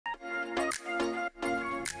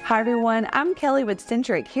Hi everyone, I'm Kelly with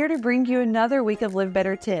Centric, here to bring you another week of Live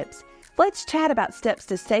Better tips. Let's chat about steps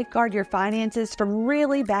to safeguard your finances from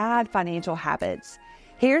really bad financial habits.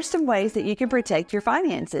 Here's some ways that you can protect your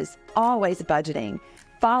finances. Always budgeting.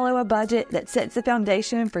 Follow a budget that sets the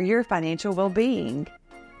foundation for your financial well-being.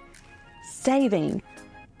 Saving.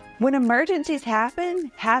 When emergencies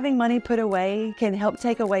happen, having money put away can help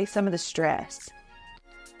take away some of the stress.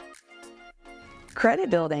 Credit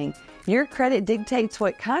building. Your credit dictates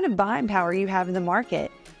what kind of buying power you have in the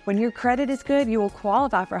market. When your credit is good, you will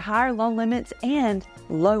qualify for higher loan limits and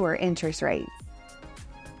lower interest rates.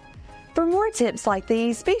 For more tips like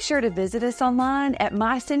these, be sure to visit us online at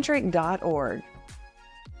mycentric.org.